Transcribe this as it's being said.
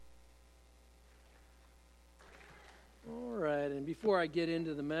before I get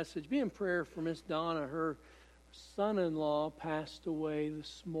into the message, be in prayer for Miss Donna. Her son-in-law passed away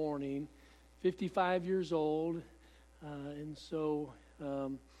this morning, 55 years old.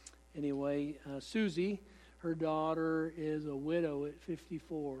 Susie, her daughter, is a widow at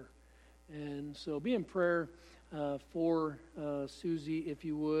 54. And so be in prayer for Susie, if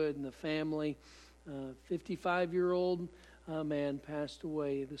you would, and the family. 55-year-old man passed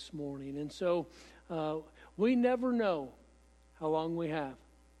away this morning. And so we never know how long we have.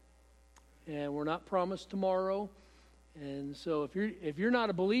 And we're not promised tomorrow. And so if you're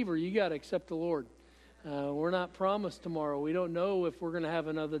not a believer, you got to accept the Lord. We're not promised tomorrow. We don't know if we're going to have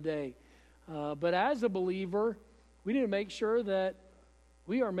another day. But as a believer, we need to make sure that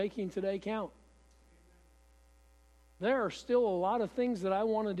we are making today count. There are still a lot of things that I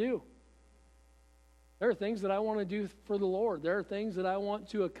want to do. There are things that I want to do for the Lord. There are things that I want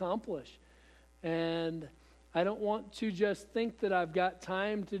to accomplish. And I don't want to just think that I've got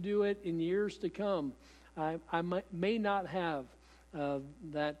time to do it in years to come. I may not have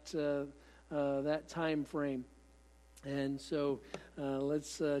that time frame. And so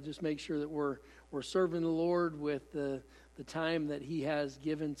let's just make sure that we're serving the Lord with the time that He has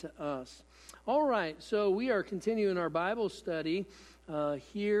given to us. All right, so we are continuing our Bible study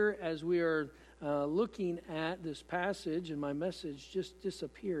here as we are looking at this passage, and my message just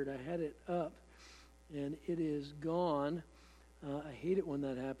disappeared. I had it up, and it is gone. I hate it when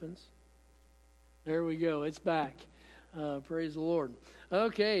that happens. There we go. It's back. Praise the Lord.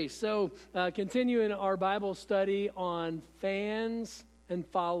 Okay, so continuing our Bible study on fans and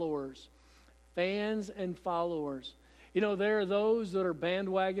followers. Fans and followers. You know, there are those that are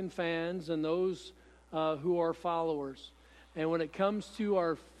bandwagon fans and those who are followers. And when it comes to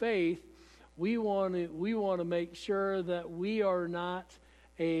our faith, we want to make sure that we are not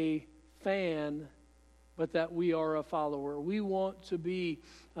a fan, but that we are a follower. We want to be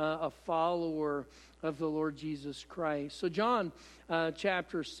a follower of the Lord Jesus Christ. So John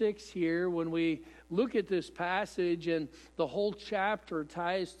chapter 6 here, when we look at this passage and the whole chapter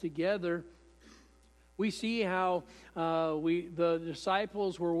ties together, we see how the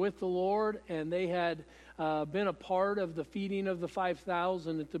disciples were with the Lord, and they had been a part of the feeding of the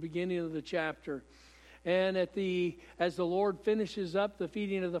 5,000 at the beginning of the chapter. And as the Lord finishes up the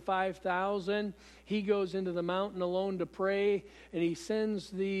feeding of the 5,000, He goes into the mountain alone to pray, and He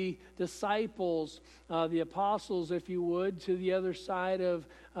sends the disciples, the apostles, if you would, to the other side of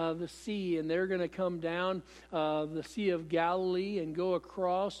the sea. And they're going to come down the Sea of Galilee and go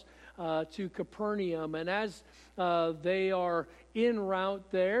across to Capernaum. And as they are en route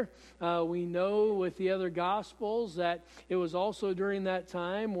there, we know with the other Gospels that it was also during that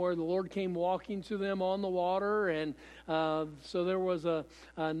time where the Lord came walking to them on the water. And so there was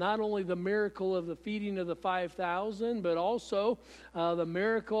not only the miracle of the feeding of the 5,000, but also the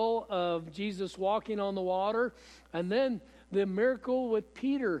miracle of Jesus walking on the water, and then the miracle with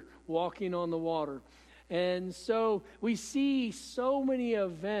Peter walking on the water. And so we see so many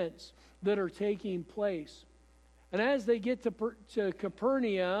events that are taking place. And as they get to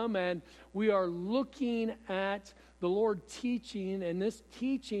Capernaum, and we are looking at the Lord teaching, and this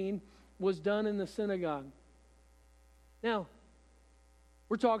teaching was done in the synagogue. Now,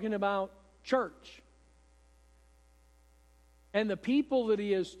 we're talking about church. And the people that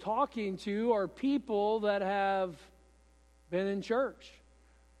He is talking to are people that have been in church.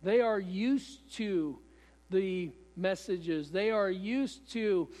 They are used to the messages. They are used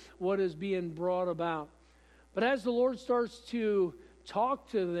to what is being brought about. But as the Lord starts to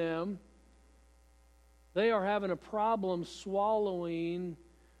talk to them, they are having a problem swallowing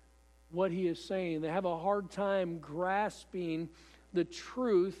what He is saying. They have a hard time grasping the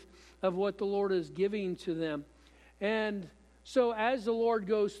truth of what the Lord is giving to them. And so as the Lord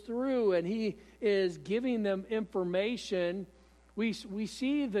goes through and He is giving them information, we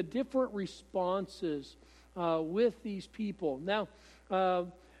see the different responses with these people. Now,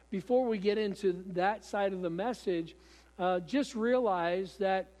 before we get into that side of the message, just realize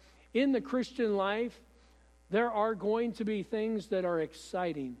that in the Christian life, there are going to be things that are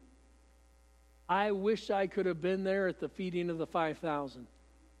exciting. I wish I could have been there at the feeding of the 5,000.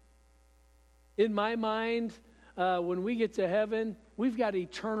 In my mind, when we get to heaven, we've got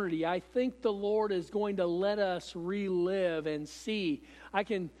eternity. I think the Lord is going to let us relive and see.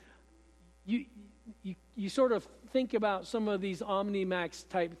 You sort of think about some of these Omnimax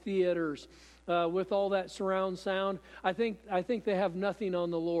type theaters with all that surround sound. I think they have nothing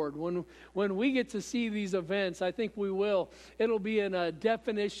on the Lord. When we get to see these events, I think we will. It'll be in a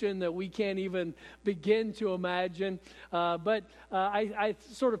definition that we can't even begin to imagine. But I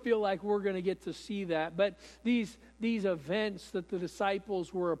sort of feel like we're going to get to see that. But these events that the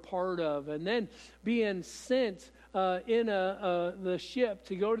disciples were a part of, and then being sent in the ship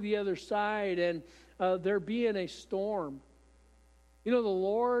to go to the other side, and there being a storm. You know, the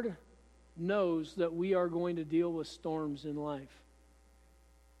Lord knows that we are going to deal with storms in life.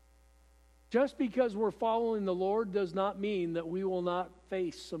 Just because we're following the Lord does not mean that we will not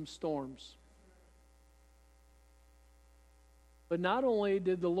face some storms. But not only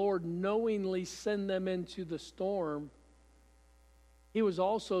did the Lord knowingly send them into the storm, He was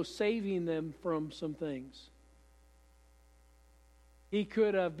also saving them from some things. He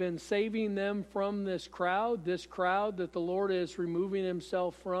could have been saving them from this crowd that the Lord is removing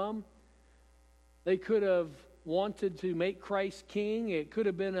Himself from. They could have wanted to make Christ king. It could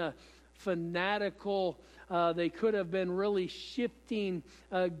have been a fanatical, they could have been really shifting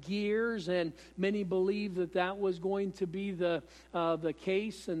gears, and many believe that was going to be the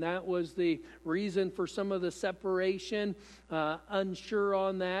case, and that was the reason for some of the separation. Unsure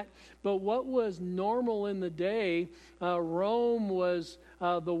on that. But what was normal in the day, Rome was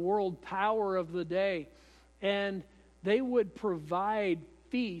the world power of the day, and they would provide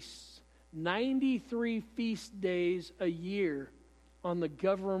feasts, 93 feast days a year on the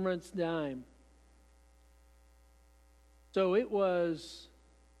government's dime. So it was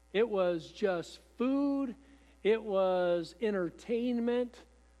just food, it was entertainment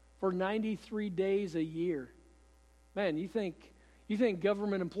for 93 days a year. Man, you think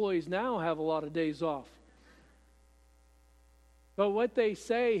government employees now have a lot of days off. But what they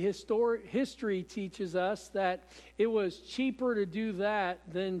say, history teaches us that it was cheaper to do that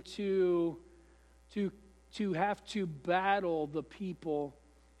than to have to battle the people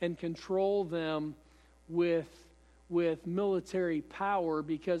and control them with military power,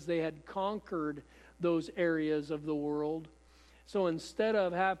 because they had conquered those areas of the world. So instead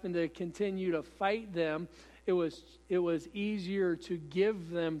of having to continue to fight them, it was easier to give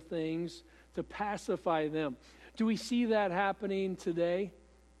them things to pacify them. Do we see that happening today?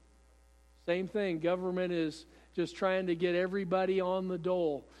 Same thing. Government is just trying to get everybody on the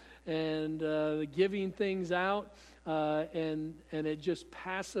dole and giving things out, and it just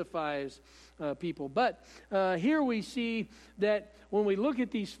pacifies people. But here we see that when we look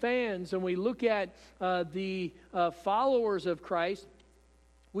at these fans and we look at the followers of Christ,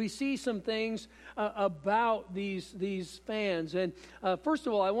 we see some things about these fans. And first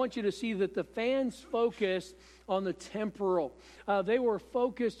of all, I want you to see that the fans focused on the temporal. They were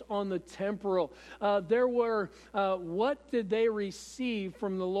focused on the temporal. What did they receive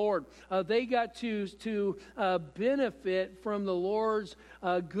from the Lord? They got to benefit from the Lord's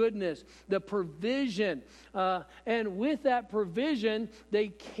goodness, the provision. And with that provision, they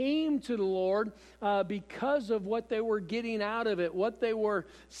came to the Lord because of what they were getting out of it, what they were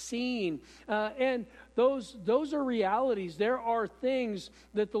seeing. And those are realities. There are things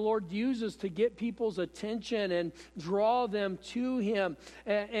that the Lord uses to get people's attention and draw them to Him.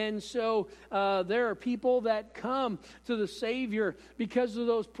 And so there are people that come to the Savior because of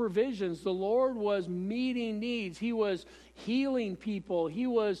those provisions. The Lord was meeting needs. He was healing people. He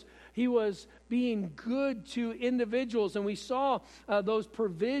was being good to individuals. And we saw those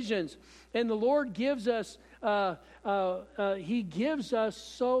provisions. And the Lord gives us He gives us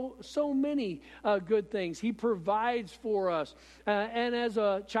so many good things. He provides for us. And as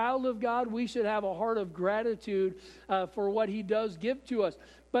a child of God, we should have a heart of gratitude for what He does give to us.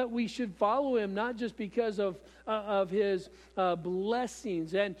 But we should follow Him not just because of His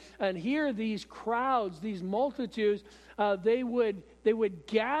blessings. And here these crowds, these multitudes, they would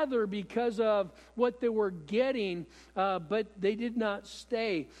gather because of what they were getting, but they did not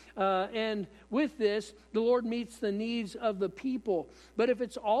stay. And with this, the Lord meets the needs of the people. But if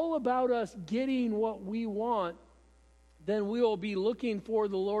it's all about us getting what we want, then we will be looking for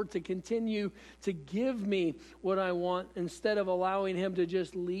the Lord to continue to give me what I want instead of allowing Him to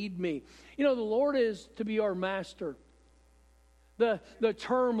just lead me. You know, the Lord is to be our master. The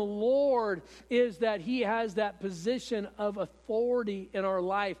term Lord is that He has that position of authority in our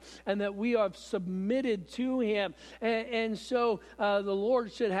life, and that we are submitted to Him. And so the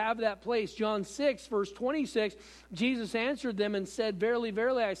Lord should have that place. John 6, verse 26, Jesus answered them and said, "Verily,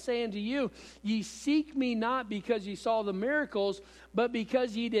 verily, I say unto you, ye seek me not because ye saw the miracles, but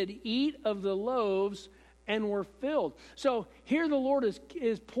because ye did eat of the loaves and were filled. So here the Lord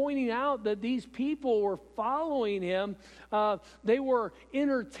is pointing out that these people were following him. They were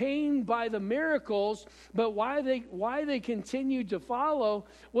entertained by the miracles, but why they continued to follow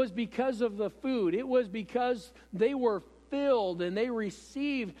was because of the food. It was because they were filled and they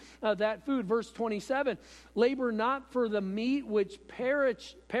received that food. Verse 27, labor not for the meat which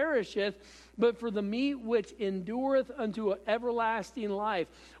perisheth, but for the meat which endureth unto everlasting life,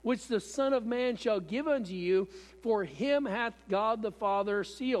 which the Son of Man shall give unto you, for him hath God the Father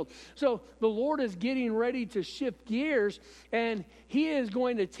sealed. So the Lord is getting ready to shift gears, and he is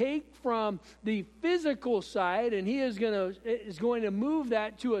going to take from the physical side, and he is going to move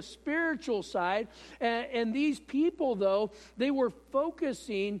that to a spiritual side. And these people, though, they were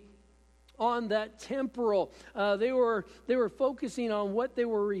focusing on that temporal. They were focusing on what they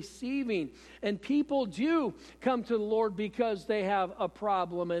were receiving. And people do come to the Lord because they have a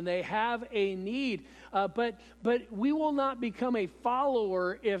problem and they have a need. But we will not become a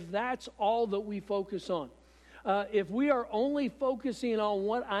follower if that's all that we focus on. If we are only focusing on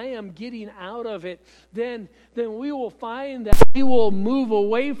what I am getting out of it, then we will find that we will move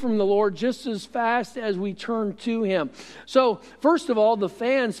away from the Lord just as fast as we turn to him. So, first of all, the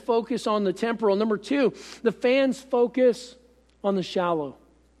fans focus on the temporal. Number two, the fans focus on the shallow.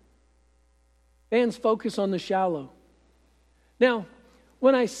 Fans focus on the shallow. Now,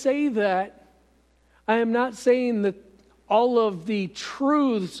 when I say that, I am not saying that all of the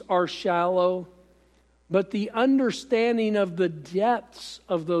truths are shallow, but the understanding of the depths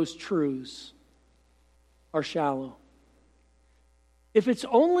of those truths are shallow. If it's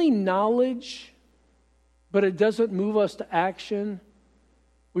only knowledge, but it doesn't move us to action,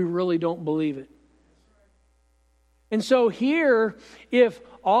 we really don't believe it. And so here, if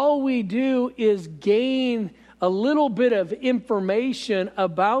all we do is gain a little bit of information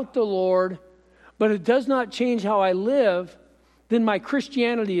about the Lord, but it does not change how I live, then my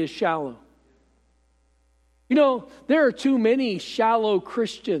Christianity is shallow. You know, there are too many shallow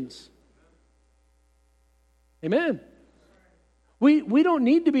Christians. Amen. We don't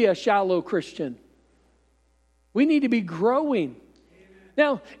need to be a shallow Christian. We need to be growing.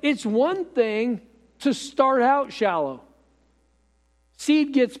 Now, it's one thing to start out shallow.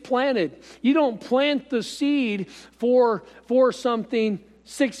 Seed gets planted. You don't plant the seed for something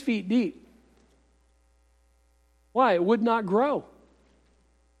 6 feet deep. Why? It would not grow.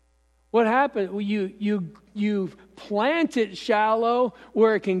 What happened? Well, you plant it shallow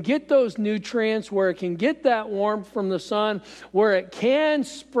where it can get those nutrients, where it can get that warmth from the sun, where it can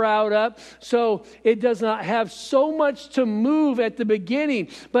sprout up, so it does not have so much to move at the beginning.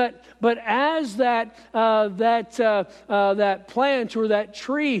 But as that plant or that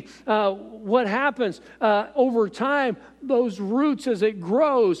tree, what happens over time? Those roots, as it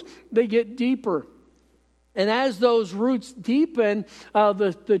grows, they get deeper. And as those roots deepen,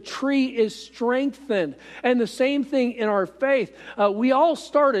 the tree is strengthened. And the same thing in our faith. We all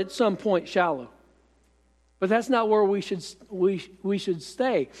start at some point shallow. But that's not where we should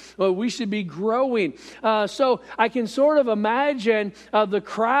stay. We should be growing. So I can sort of imagine the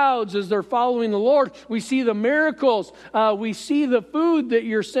crowds as they're following the Lord. We see the miracles. We see the food that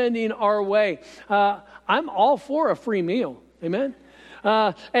you're sending our way. I'm all for a free meal. Amen?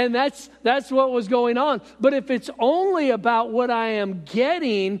 And that's what was going on. But if it's only about what I am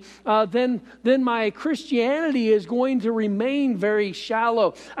getting, then my Christianity is going to remain very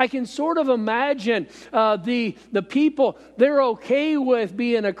shallow. I can sort of imagine the people, they're okay with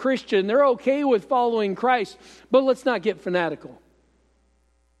being a Christian. They're okay with following Christ. But let's not get fanatical.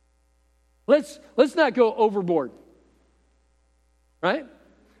 Let's not go overboard. Right?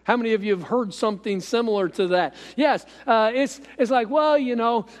 How many of you have heard something similar to that? Yes, it's like, well, we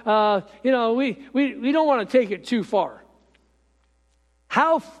don't want to take it too far.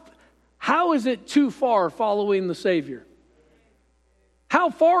 How is it too far following the Savior?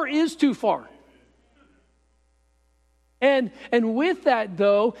 How far is too far? And with that,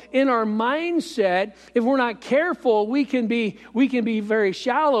 though, in our mindset, if we're not careful, we can be very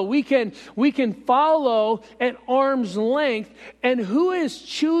shallow. We can follow at arm's length. And who is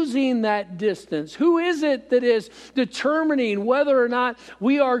choosing that distance? Who is it that is determining whether or not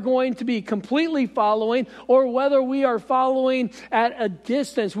we are going to be completely following or whether we are following at a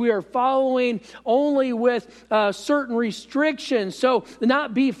distance? We are following only with certain restrictions. So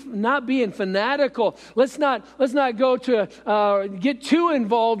not being fanatical. Let's not go to get too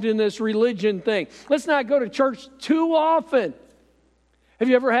involved in this religion thing. Let's not go to church too often. Have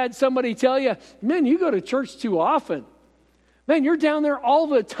you ever had somebody tell you, man, you go to church too often? Man, you're down there all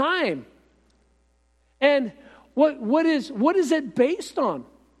the time. And what is it based on?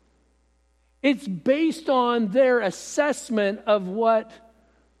 It's based on their assessment of what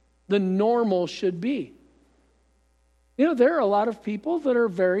the normal should be. You know, there are a lot of people that are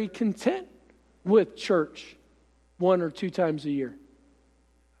very content with church 1 or 2 times a year.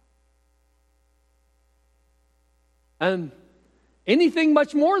 And anything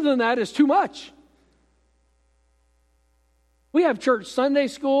much more than that is too much. We have church Sunday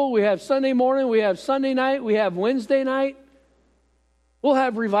school, we have Sunday morning, we have Sunday night, we have Wednesday night. We'll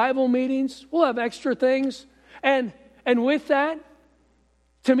have revival meetings. We'll have extra things. And with that,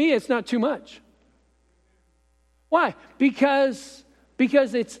 to me, it's not too much. Why? Because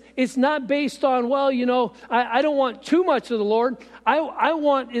it's not based on, well, you know, I don't want too much of the Lord. I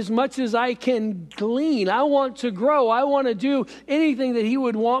want as much as I can glean. I want to grow. I want to do anything that He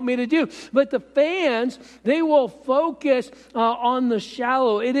would want me to do. But the fans, they will focus on the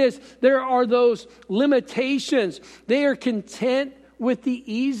shallow. There are those limitations. They are content with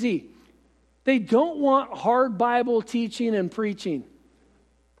the easy. They don't want hard Bible teaching and preaching.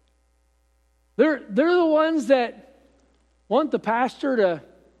 They're the ones that want the pastor to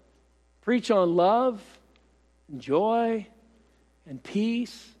preach on love and joy and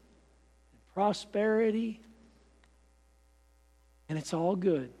peace and prosperity. And it's all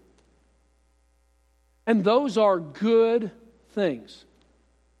good. And those are good things.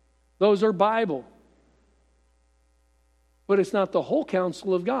 Those are Bible. But it's not the whole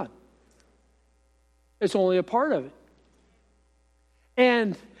counsel of God. It's only a part of it.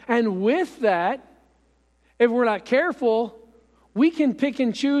 And with that, if we're not careful, we can pick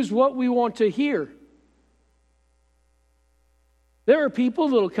and choose what we want to hear. There are people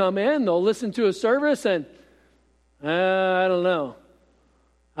that will come in, they'll listen to a service, and I don't know.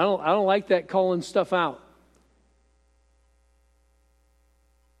 I don't like that calling stuff out.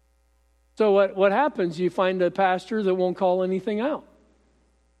 So what happens? You find a pastor that won't call anything out.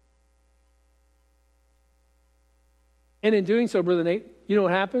 And in doing so, Brother Nate, you know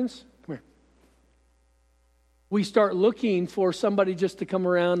what happens? Come here. We start looking for somebody just to come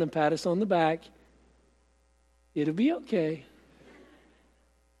around and pat us on the back. It'll be okay.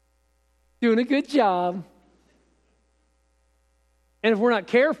 Doing a good job. And if we're not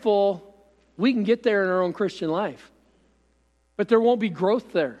careful, we can get there in our own Christian life. But there won't be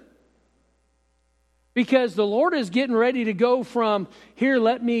growth there. Because the Lord is getting ready to go from, here,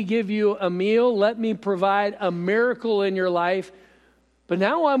 let me give you a meal, let me provide a miracle in your life. But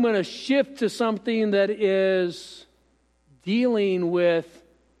now I'm going to shift to something that is dealing with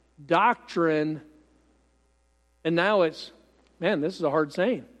doctrine. And now it's, man, this is a hard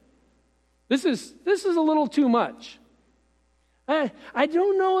saying. This is a little too much. I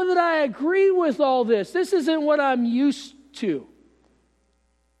don't know that I agree with all this. This isn't what I'm used to.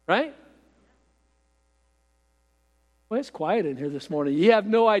 Right? Well, it's quiet in here this morning. You have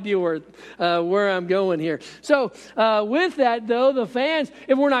no idea where I'm going here. So with that, though, the fans,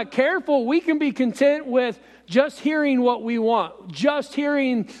 if we're not careful, we can be content with just hearing what we want, just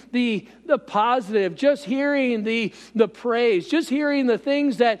hearing the positive, just hearing the praise, just hearing the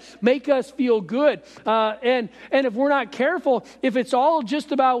things that make us feel good. And if we're not careful, if it's all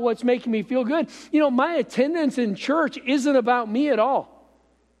just about what's making me feel good, you know, my attendance in church isn't about me at all.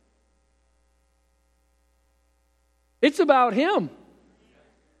 It's about Him.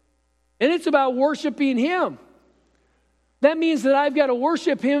 And it's about worshiping Him. That means that I've got to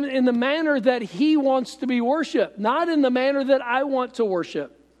worship Him in the manner that He wants to be worshiped, not in the manner that I want to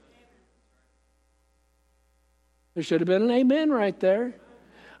worship. There should have been an amen right there.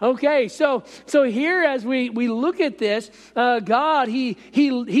 Okay, so here as we look at this, God,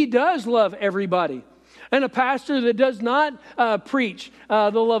 He does love everybody. And a pastor that does not preach the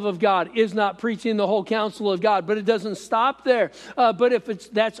love of God is not preaching the whole counsel of God. But it doesn't stop there. But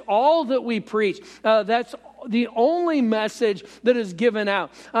if that's all that we preach, that's the only message that is given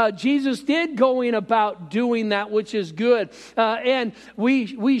out. Jesus did going about doing that which is good. And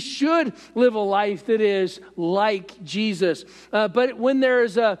we should live a life that is like Jesus. But when there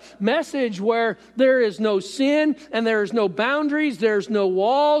is a message where there is no sin and there is no boundaries, there's no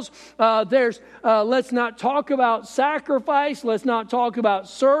walls, let's not talk about sacrifice, let's not talk about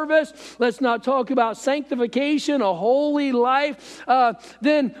service, let's not talk about sanctification, a holy life,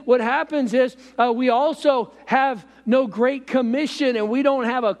 then what happens is we also have no great commission, and we don't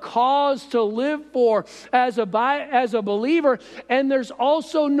have a cause to live for as a believer, and there's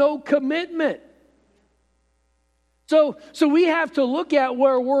also no commitment. So we have to look at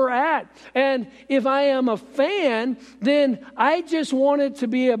where we're at. And if I am a fan, then I just want it to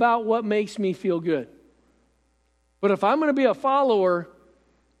be about what makes me feel good. But if I'm going to be a follower,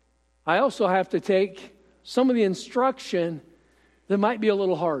 I also have to take some of the instruction that might be a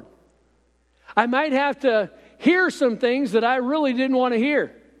little hard. I might have to hear some things that I really didn't want to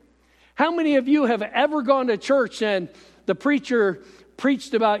hear. How many of you have ever gone to church and the preacher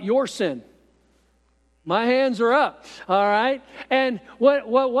preached about your sin? My hands are up, all right? And what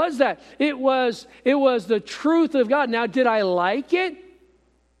was that? It was the truth of God. Now, did I like it?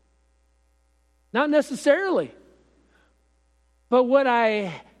 Not necessarily. But what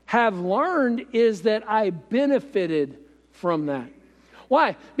I have learned is that I benefited from that.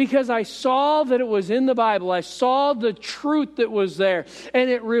 Why? Because I saw that it was in the Bible. I saw the truth that was there, and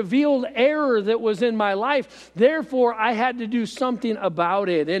it revealed error that was in my life. Therefore, I had to do something about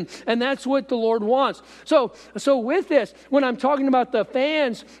it, and that's what the Lord wants. So with this, when I'm talking about the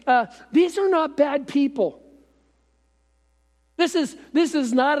fans, these are not bad people. This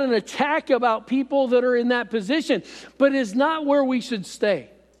is not an attack about people that are in that position, but it's not where we should stay.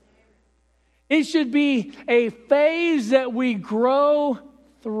 It should be a phase that we grow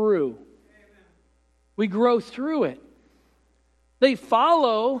through. We grow through it. They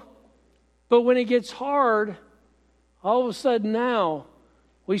follow, but when it gets hard, all of a sudden now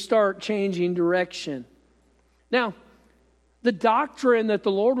we start changing direction. Now, the doctrine that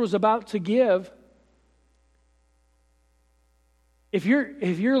the Lord was about to give, if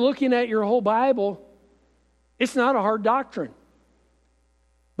you're looking at your whole Bible, it's not a hard doctrine.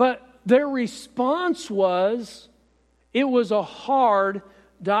 But their response was, it was a hard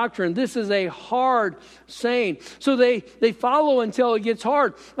doctrine. This is a hard saying. So they follow until it gets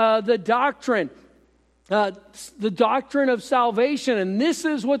hard. The doctrine of salvation. And this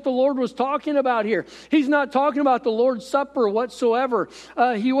is what the Lord was talking about here. He's not talking about the Lord's Supper whatsoever.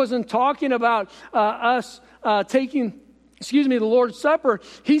 He wasn't talking about us taking the Lord's Supper.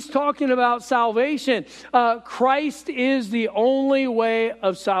 He's talking about salvation. Christ is the only way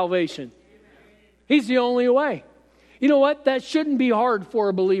of salvation. He's the only way. You know what? That shouldn't be hard for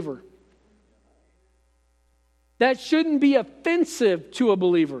a believer. That shouldn't be offensive to a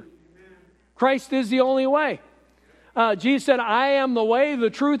believer. Christ is the only way. Jesus said, I am the way, the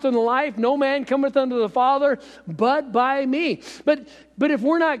truth, and the life. No man cometh unto the Father but by me. But if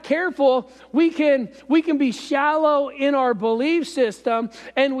we're not careful, we can be shallow in our belief system,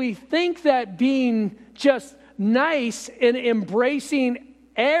 and we think that being just nice and embracing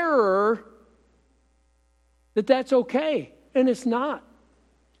error, that's okay. And it's not.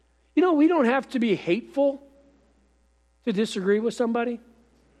 You know, we don't have to be hateful to disagree with somebody.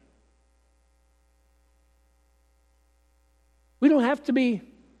 We don't have to be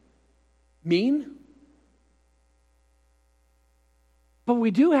mean. But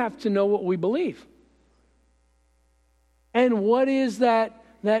we do have to know what we believe. And what is that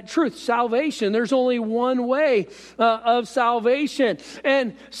truth? Salvation. There's only one way of salvation.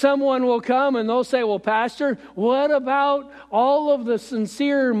 And someone will come and they'll say, well, Pastor, what about all of the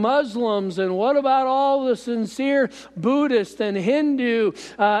sincere Muslims? And what about all the sincere Buddhists and Hindu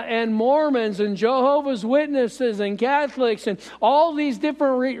and Mormons and Jehovah's Witnesses and Catholics and all these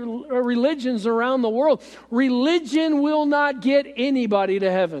different religions around the world? Religion will not get anybody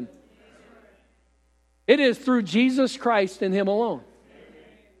to heaven. It is through Jesus Christ and Him alone.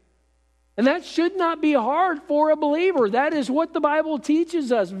 And that should not be hard for a believer. That is what the Bible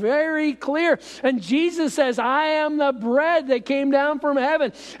teaches us, very clear. And Jesus says, I am the bread that came down from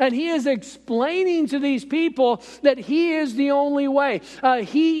heaven. And He is explaining to these people that He is the only way.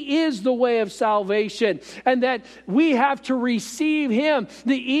 He is the way of salvation. And that we have to receive Him.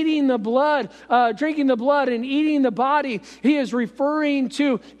 The eating the blood, drinking the blood and eating the body, He is referring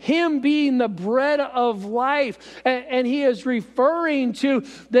to Him being the bread of life. And He is referring to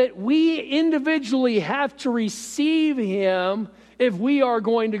that we individually have to receive Him if we are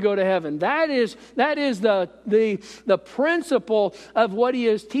going to go to heaven. That is the principle of what He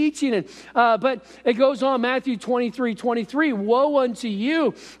is teaching. But it goes on, Matthew 23:23. Woe unto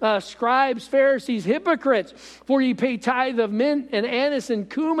you, scribes, Pharisees, hypocrites, for ye pay tithe of mint and anise and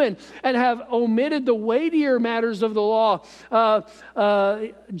cumin, and have omitted the weightier matters of the law,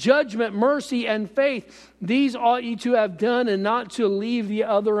 judgment, mercy, and faith. These ought ye to have done, and not to leave the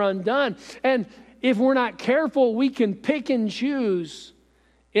other undone. And if we're not careful, we can pick and choose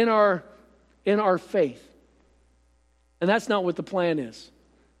in our faith. And that's not what the plan is.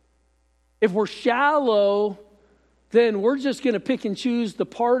 If we're shallow, then we're just going to pick and choose the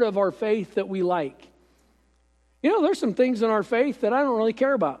part of our faith that we like. You know, there's some things in our faith that I don't really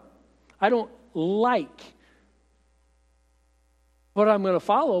care about. I don't like. But I'm going to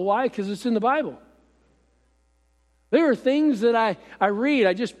follow. Why? Because it's in the Bible. There are things that I read.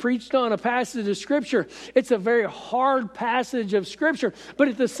 I just preached on a passage of Scripture. It's a very hard passage of Scripture. But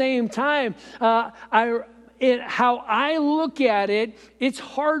at the same time, how I look at it, it's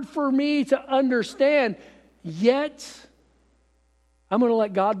hard for me to understand. Yet, I'm going to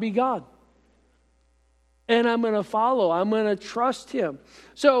let God be God. And I'm going to follow. I'm going to trust him.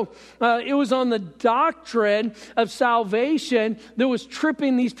 So it was on the doctrine of salvation that was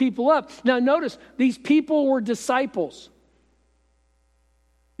tripping these people up. Now notice, these people were disciples.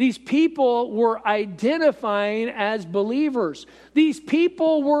 These people were identifying as believers. These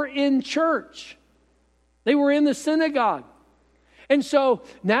people were in church. They were in the synagogue. And so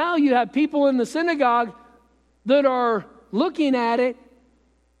now you have people in the synagogue that are looking at it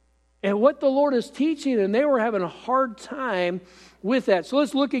and what the Lord is teaching, and they were having a hard time with that. So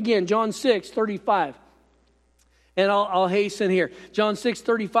let's look again, John 6:35. And I'll hasten here. John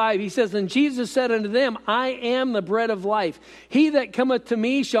 6:35, he says, and Jesus said unto them, I am the bread of life. He that cometh to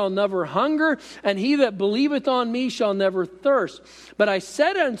me shall never hunger, and he that believeth on me shall never thirst. But I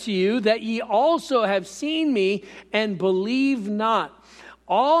said unto you that ye also have seen me, and believe not.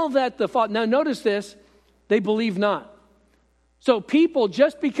 All that the Father... Now notice this, they believe not. So people,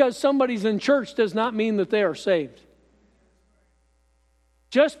 just because somebody's in church does not mean that they are saved.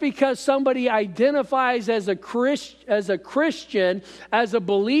 Just because somebody identifies as a Christian, as a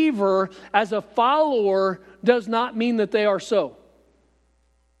believer, as a follower, does not mean that they are so.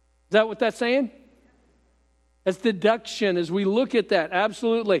 Is that what that's saying? That's deduction as we look at that.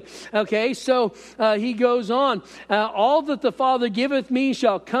 Absolutely. Okay, so he goes on. All that the Father giveth me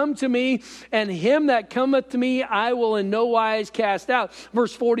shall come to me, and him that cometh to me I will in no wise cast out.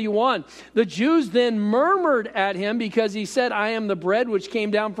 Verse 41. The Jews then murmured at him because he said, I am the bread which came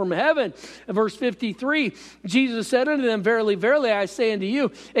down from heaven. Verse 53. Jesus said unto them, Verily, verily, I say unto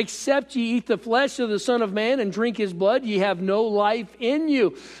you, except ye eat the flesh of the Son of Man and drink his blood, ye have no life in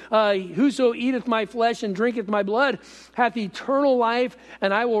you. Whoso eateth my flesh and drinketh my blood hath eternal life,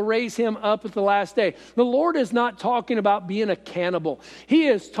 and I will raise him up at the last day. The Lord is not talking about being a cannibal. He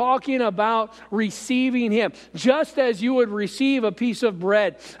is talking about receiving him. Just as you would receive a piece of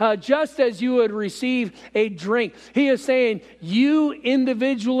bread, just as you would receive a drink. He is saying, you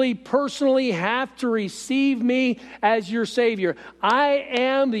individually, personally have to receive me as your Savior. I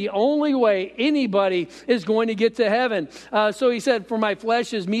am the only way anybody is going to get to heaven. So he said, for my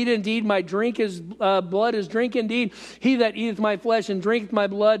flesh is meat indeed, my drink is blood is drink indeed. He that eateth my flesh and drinketh my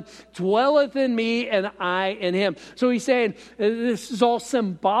blood dwelleth in me, and I in him. So he's saying this is all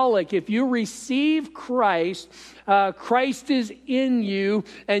symbolic. If you receive Christ, Christ is in you,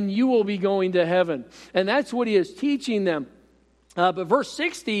 and you will be going to heaven. And that's what he is teaching them. But verse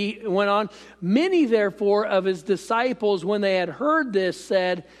 60 went on, many therefore of his disciples, when they had heard this,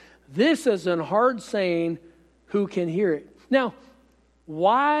 said, this is an hard saying, who can hear it? Now,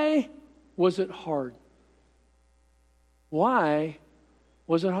 why was it hard? Why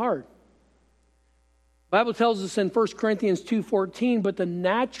was it hard? The Bible tells us in 1 Corinthians 2:14, but the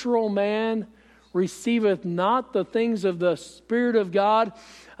natural man receiveth not the things of the Spirit of God,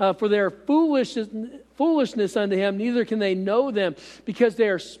 for they are foolishness unto him, neither can they know them, because they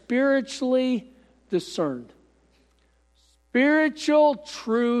are spiritually discerned. Spiritual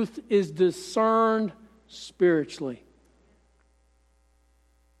truth is discerned spiritually.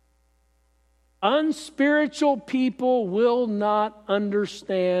 Unspiritual people will not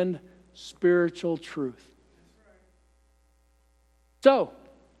understand spiritual truth. So,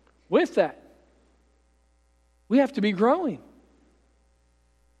 with that, we have to be growing.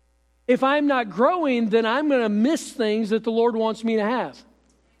 If I'm not growing, then I'm going to miss things that the Lord wants me to have.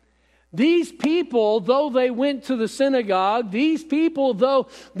 These people, though they went to the synagogue, these people, though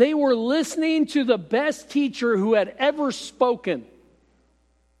they were listening to the best teacher who had ever spoken.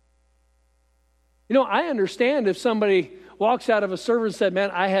 You know, I understand if somebody walks out of a service and said,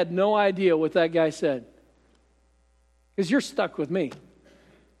 man, I had no idea what that guy said. Because you're stuck with me.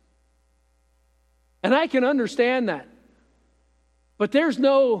 And I can understand that. But there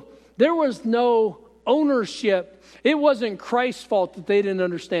was no ownership. It wasn't Christ's fault that they didn't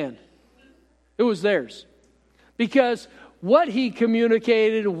understand. It was theirs. Because what he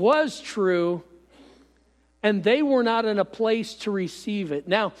communicated was true, and they were not in a place to receive it.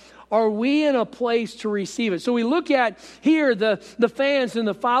 Now, are we in a place to receive it? So we look at here the fans and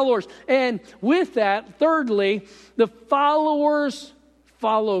the followers. And with that, thirdly, the followers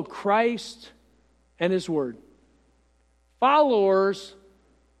follow Christ and his word. Followers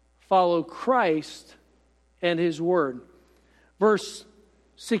follow Christ and his word. Verse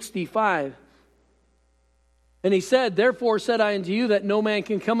 65. And he said, therefore said I unto you that no man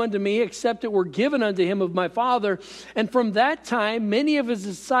can come unto me except it were given unto him of my Father. And from that time many of his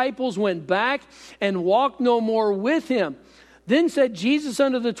disciples went back and walked no more with him. Then said Jesus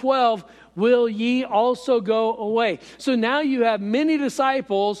unto the 12, will ye also go away? So now you have many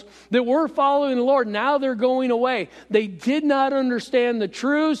disciples that were following the Lord. Now they're going away. They did not understand the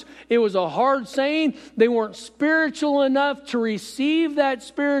truths. It was a hard saying. They weren't spiritual enough to receive that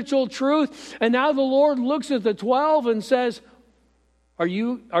spiritual truth. And now the Lord looks at the 12 and says, Are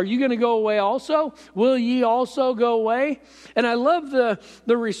you going to go away also? Will ye also go away? And I love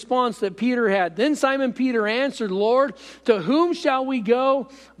the response that Peter had. Then Simon Peter answered, Lord, to whom shall we go?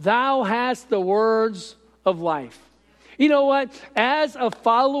 Thou hast the words of life. You know what? As a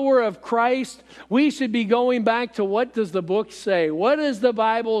follower of Christ, we should be going back to what does the book say? What does the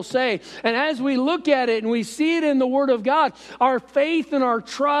Bible say? And as we look at it and we see it in the Word of God, our faith and our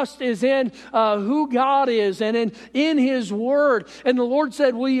trust is in who God is and in His Word. And the Lord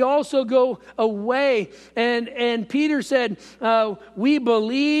said, will you also go away? And Peter said, we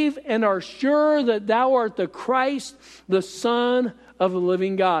believe and are sure that thou art the Christ, the Son of the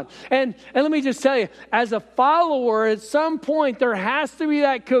living God. And let me just tell you, as a follower, at some point, there has to be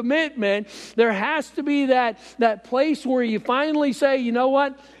that commitment. There has to be that place where you finally say, you know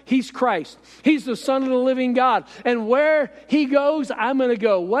what? He's Christ. He's the Son of the living God. And where He goes, I'm going to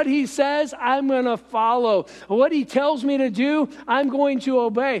go. What He says, I'm going to follow. What He tells me to do, I'm going to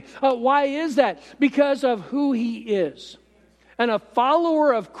obey. Why is that? Because of who He is. And a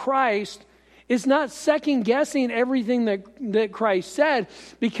follower of Christ is not second-guessing everything that Christ said,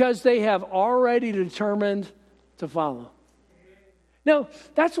 because they have already determined to follow. Now,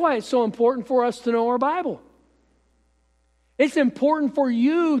 that's why it's so important for us to know our Bible. It's important for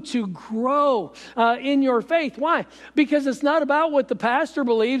you to grow in your faith. Why? Because it's not about what the pastor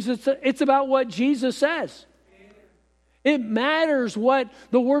believes. It's about what Jesus says. It matters what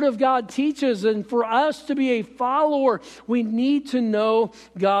the Word of God teaches. And for us to be a follower, we need to know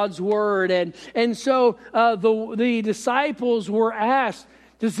God's Word. And so the disciples were asked,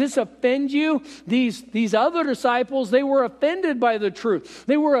 does this offend you? These other disciples, they were offended by the truth.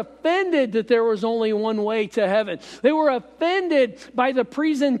 They were offended that there was only one way to heaven. They were offended by the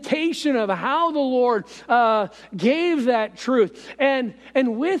presentation of how the Lord gave that truth. And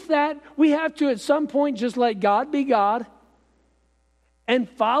with that, we have to at some point just let God be God and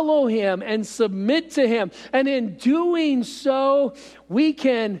follow Him and submit to Him. And in doing so, we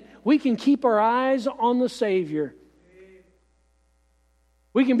can keep our eyes on the Savior.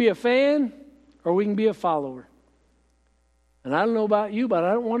 We can be a fan or we can be a follower. And I don't know about you, but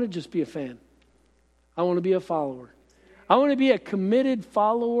I don't want to just be a fan. I want to be a follower. I want to be a committed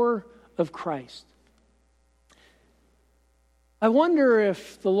follower of Christ. I wonder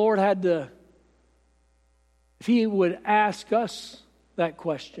if the Lord if He would ask us that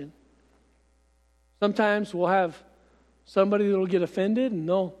question. Sometimes we'll have somebody that will get offended and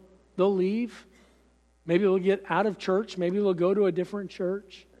they'll leave. Maybe they'll get out of church. Maybe they'll go to a different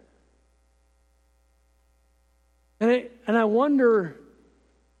church. And I wonder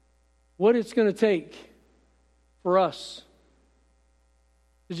what it's going to take for us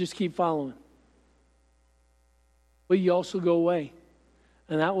to just keep following. But you also go away.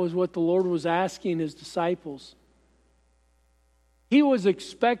 And that was what the Lord was asking His disciples. He was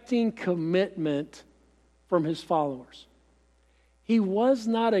expecting commitment from His followers. He was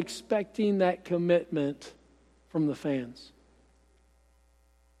not expecting that commitment from the fans.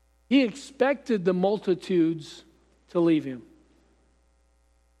 He expected the multitudes to leave Him.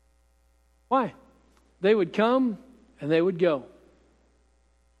 Why? They would come and they would go.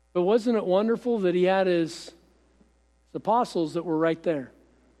 But wasn't it wonderful that He had His apostles that were right there?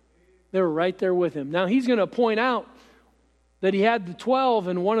 They were right there with Him. Now He's going to point out that He had the 12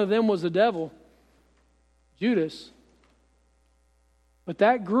 and one of them was the devil, Judas. But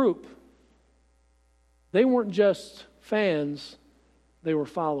that group, they weren't just fans, they were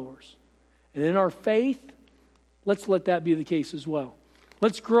followers. And in our faith, let's let that be the case as well.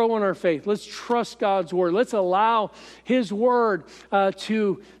 Let's grow in our faith. Let's trust God's Word. Let's allow His Word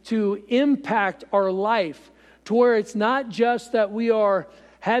to impact our life to where it's not just that we are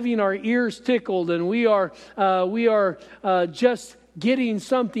having our ears tickled and we are just getting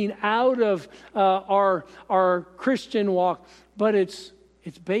something out of our Christian walk, but it's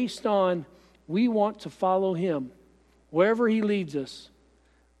based on we want to follow Him. Wherever He leads us,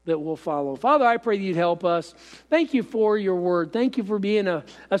 that we'll follow. Father, I pray that You'd help us. Thank You for Your Word. Thank You for being a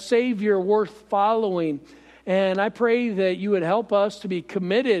Savior worth following. And I pray that You would help us to be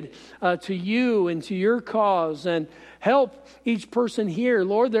committed to You and to Your cause, and help each person here.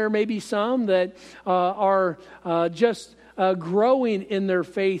 Lord, there may be some that are just growing in their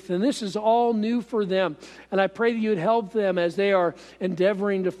faith, and this is all new for them. And I pray that you would help them as they are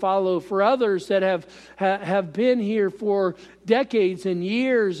endeavoring to follow. For others that have been here for decades and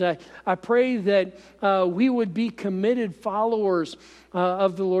years, I pray that we would be committed followers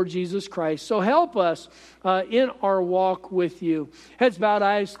of the Lord Jesus Christ. So help us in our walk with you. Heads bowed,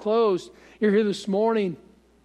 eyes closed. You're here this morning